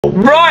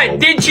Right,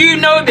 did you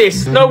know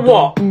this? Know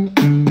what?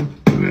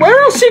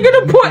 Where else are you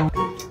gonna put?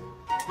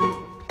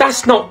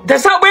 Is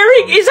that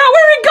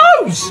where it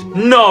goes?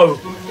 No.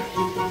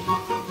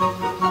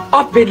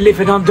 I've been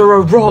living under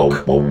a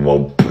rock.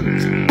 What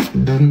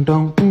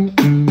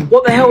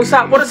the hell is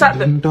that? What is that?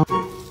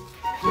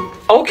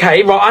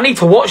 Okay, right, I need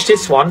to watch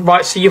this one.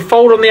 Right, so you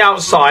fold on the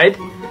outside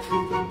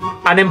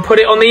and then put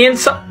it on the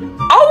inside.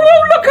 Oh,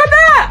 whoa, look at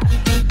that!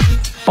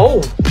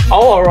 Oh,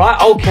 all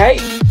right, okay.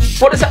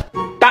 What is that?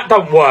 That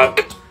don't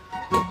work.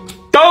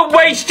 Don't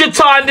waste your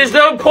time. There's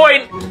no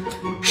point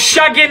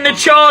shagging the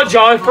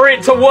charger for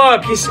it to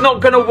work. It's not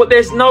gonna.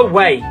 There's no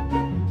way.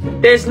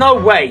 There's no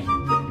way.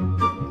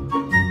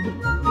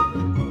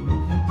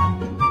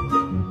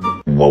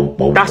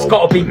 That's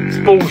got to be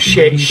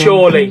bullshit,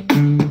 surely.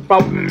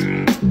 Well,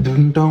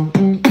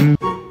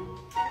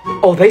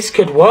 oh, this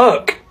could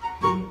work.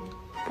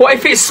 What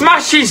if it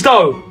smashes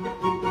though?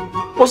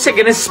 What's it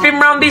gonna spin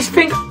round these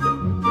things?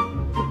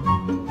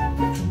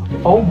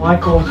 Oh my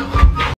god.